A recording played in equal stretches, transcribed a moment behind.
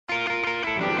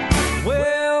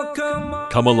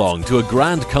Come along to a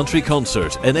grand country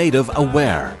concert in aid of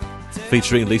Aware,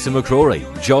 featuring Lisa McCrory,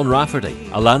 John Rafferty,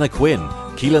 Alana Quinn,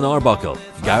 Keelan Arbuckle,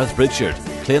 Gareth Pritchard,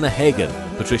 Clena Hagan,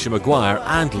 Patricia Maguire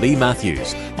and Lee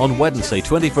Matthews on Wednesday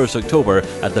 21st October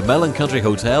at the Mellon Country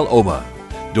Hotel,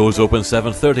 Omagh. Doors open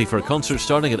 7:30 for a concert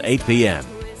starting at 8 p.m.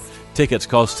 Tickets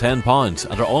cost £10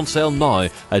 and are on sale now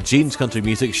at Jean's Country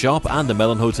Music Shop and the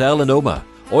Mellon Hotel in Omagh,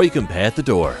 or you can pay at the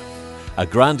door. A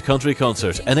grand country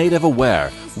concert in aid of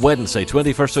Aware, Wednesday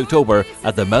 21st October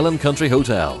at the Mellon Country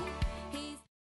Hotel.